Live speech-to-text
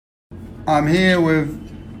I'm here with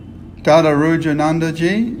Dada Rudrananda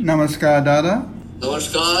ji. Namaskar, Dada.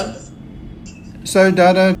 Namaskar. So,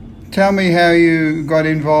 Dada, tell me how you got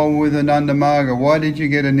involved with Ananda Marga. Why did you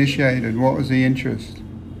get initiated? What was the interest?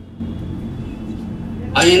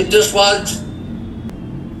 My interest was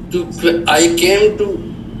I came to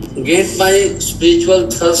get my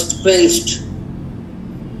spiritual thirst quenched.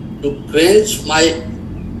 To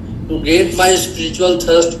get my spiritual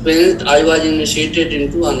thirst quenched, I was initiated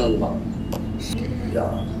into Ananda.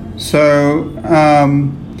 Yeah. So,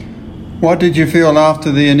 what did you feel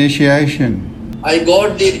after the initiation? I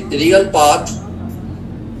got the real path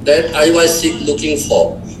that I was looking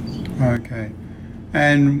for. Okay.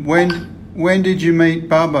 And when did you meet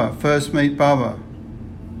Baba, first meet Baba?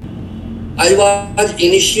 I was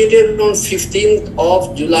initiated on 15th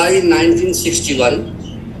of July 1961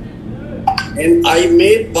 and I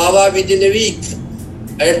met Baba within a week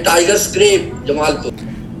at Tiger's Grave, Jamalpur.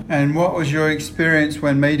 And what was your experience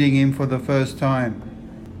when meeting him for the first time?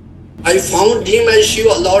 I found him as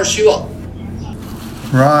Shiva, Lord Shiva.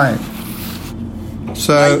 Right.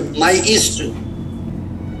 So My East.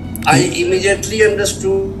 I immediately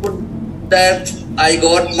understood that I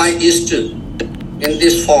got my East in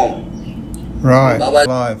this form. right. Baba.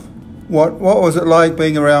 Live. What was it like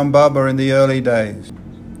being around Baba in the early days?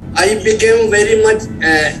 I became very much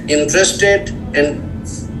interested and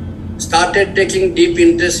started taking deep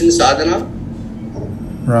interest in sadhana.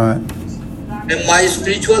 Right. And my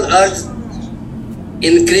spiritual urge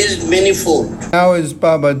increased manifold. How is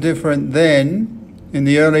Baba different then, in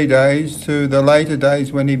the early days, to the later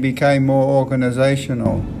days when he became more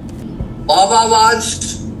organizational? Baba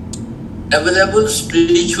was available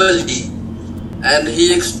spiritually and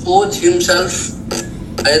he exposed himself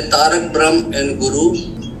as Tarak Brahm and Guru,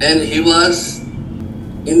 and he was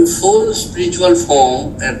in full spiritual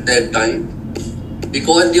form at that time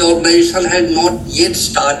because the organization had not yet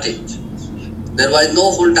started. There was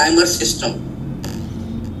no full-timer system.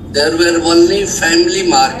 There were only family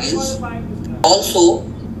margins, also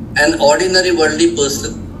an ordinary worldly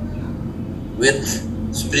person with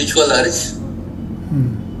spiritual urge.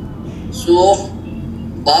 So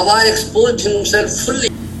Baba exposed himself fully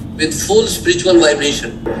with full spiritual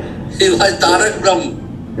vibration. He was Tarak Brahm.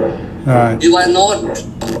 Right. He was not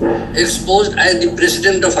exposed as the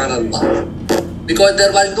president of Ananda because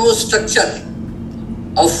there was no structure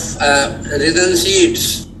of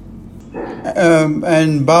renunciates.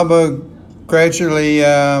 And Baba gradually,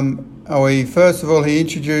 first of all, he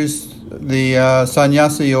introduced the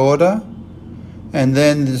sannyasi order, and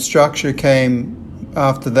then the structure came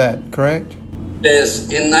after that, correct? Yes,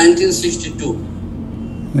 in 1962,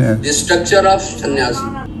 Yeah. the structure of sannyasi.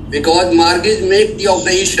 Because Margis make the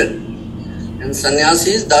operation, and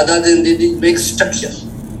sannyasis, Dadas and Didis make structure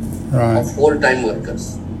Right. of full-time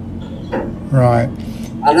workers. Right.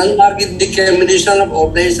 Anand Marg is the combination of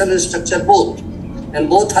organization and structure both, and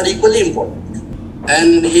both are equally important.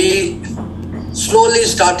 And he slowly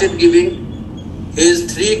started giving his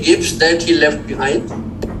three gifts that he left behind: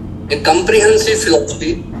 a comprehensive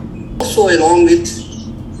philosophy. Also, along with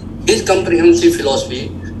his comprehensive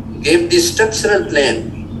philosophy, gave the structural plan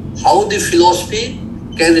how the philosophy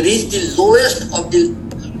can reach the lowest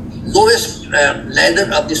ladder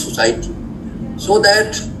of the society, so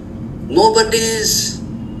that nobody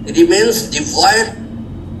remains devoid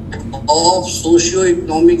of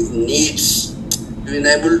socio-economic needs to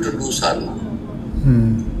enable to do sadhana.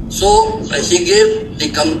 So he gave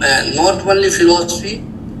not only philosophy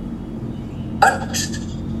but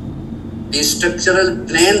the structural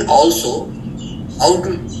plan also, how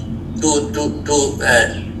to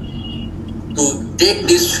take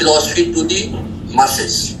this philosophy to the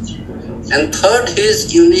masses. And third,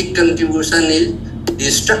 his unique contribution is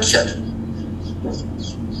the structure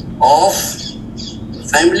of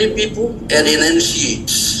family people and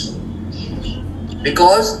renunciates.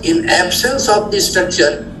 Because in absence of the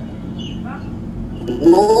structure,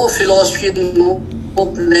 no philosophy, no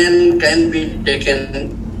plan can be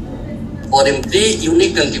taken for him. Three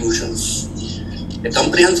unique contributions: a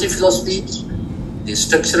comprehensive philosophy, the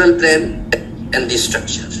structural plan, and the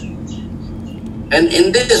structure. And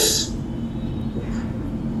in this,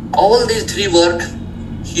 all these three work,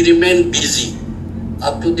 he remained busy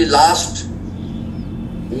up to the last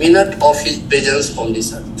minute of his presence on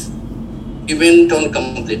this earth. He went on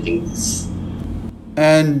completing this.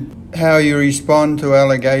 And how you respond to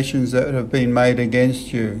allegations that have been made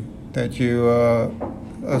against you, that you are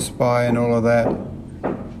a spy and all of that?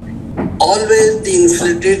 Always the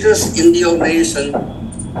infiltrators in the organization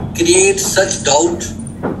create such doubt.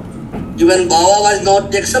 Even Baba was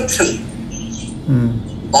not the exception.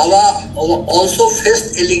 Baba also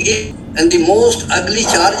faced allegation and the most ugly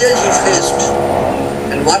charges he faced.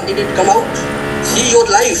 And what did it come out? See your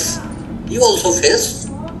life. You also faced.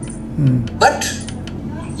 But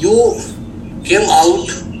you came out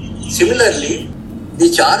similarly. The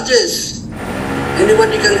charges,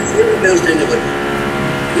 anybody can claim against anybody.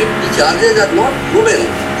 If the charges are not proven,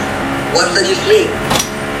 what does it mean?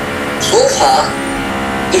 So far,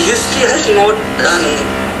 the history has not done.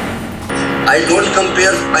 I don't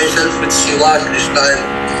compare myself with Shiva, Krishna and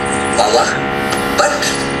Baba. But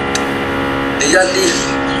these are the,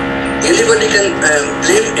 anybody can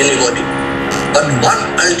blame anybody. But what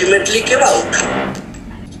ultimately came out?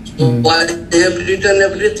 So I have written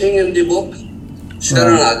everything in the book,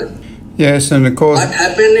 Sharanagati. Yes, and of course... What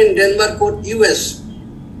happened in Denver Court, US?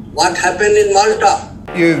 What happened in Malta?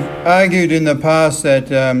 You've argued in the past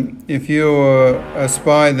that if you were a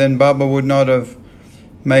spy, then Baba would not have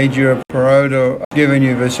made you a parod or given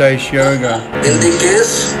you Vishesh Yoga. In the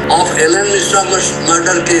case of Ellen Mishra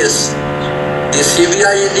murder case, the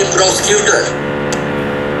CBI is the prosecutor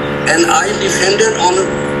and I defended on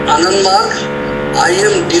Anand Marg. I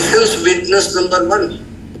am defense witness number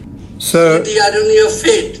 1. So, the irony of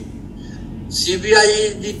fate. CBI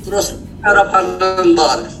is the prosecutor of Anand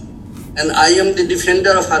Marg and I am the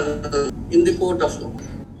defender of Anand in the court of law.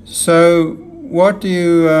 So, what do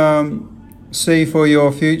you see for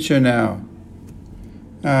your future now?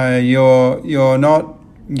 You're not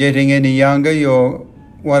getting any younger.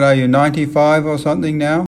 What are you, 95 or something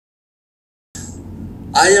now?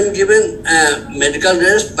 I am given medical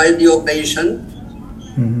rest by the operation,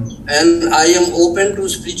 and I am open to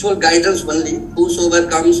spiritual guidance only. Whosoever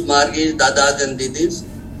comes, Margis, Dadas and Didis,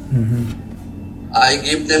 I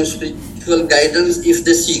give them spiritual guidance if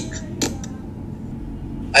they seek.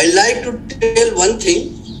 I like to tell one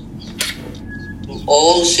thing to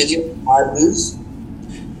all senior Margis,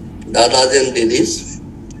 Dadas and Didis,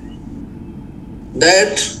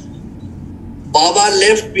 that Baba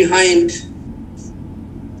left behind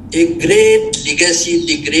a great legacy,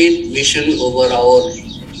 the great mission over our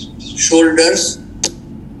shoulders,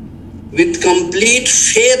 with complete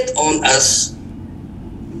faith on us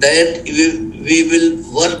that we will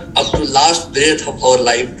work up to last breath of our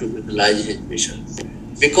life to realize his mission.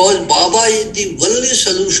 Because Baba is the only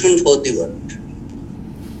solution for the world.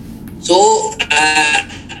 So,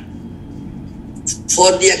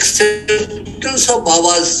 for the acceptance of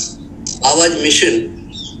Baba's mission,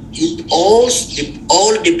 it all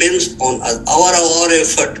depends on us, our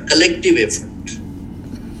effort, collective effort.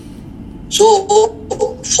 So,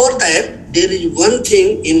 for that, there is one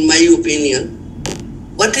thing, in my opinion,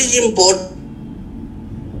 what is important.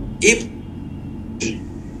 If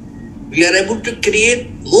we are able to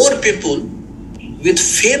create more people with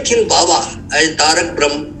faith in Baba as Tarak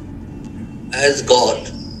Brahm, as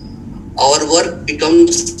God, our work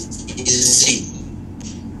becomes easy.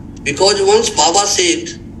 Because once Baba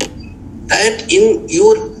said that in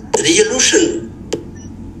your resolution,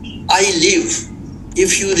 I live.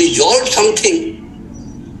 If you resolve something,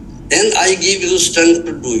 then I give you strength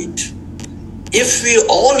to do it. If we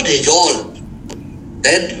all resolve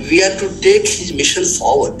that we are to take his mission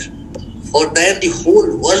forward, for that the whole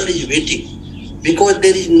world is waiting, because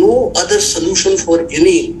there is no other solution for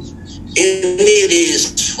any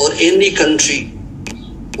race, for any country.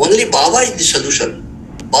 Only Baba is the solution.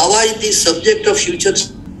 Baba is the subject of future.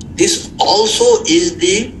 This also is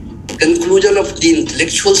the conclusion of the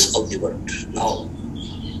intellectuals of the world now.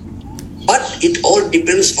 But it all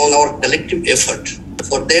depends on our collective effort.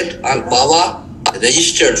 For that, Baba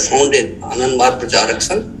registered, founded Anand Marg Pracharak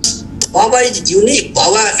Sangh. Baba is unique.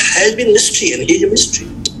 Baba has been mystery and he is a mystery.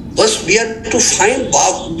 But we are to find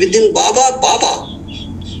Baba within Baba.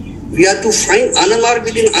 We are to find Anand Marg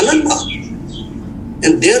within Anand Marg.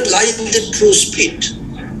 And there lies the true spirit.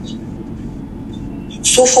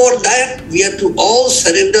 So for that, we have to all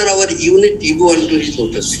surrender our unit ego unto his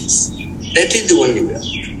lotus feet. That is the only way.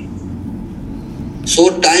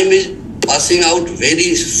 So time is passing out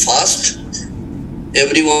very fast.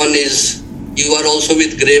 Everyone is, you are also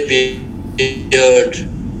with grey beard.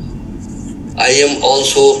 I am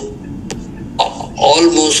also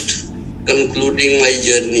almost concluding my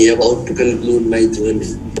journey, about to conclude my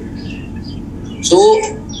journey. So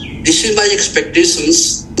this is my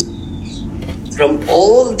expectations from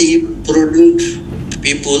all the prudent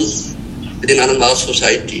people within Anand Marg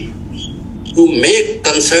society to make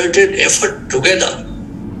concerted effort together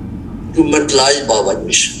to materialize Baba's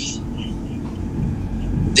mission.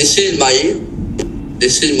 This is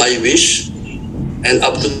my wish, and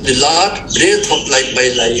up to the last breath of my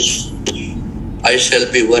life, I shall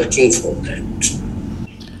be working for that.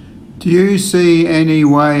 Do you see any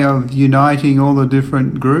way of uniting all the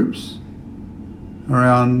different groups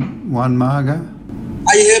around one Marga?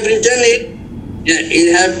 I have written it.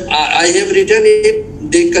 I have written it.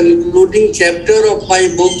 The concluding chapter of my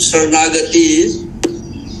book Saranagati is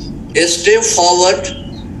a step forward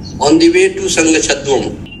on the way to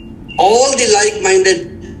Sangachadvam. All the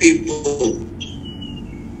like-minded people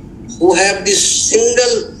who have this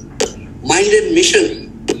single-minded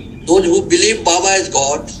mission, those who believe Baba is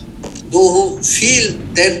God, those who feel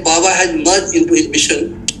that Baba has merged into his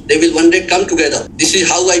mission, they will one day come together. This is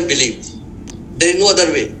how I believe. There is no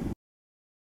other way.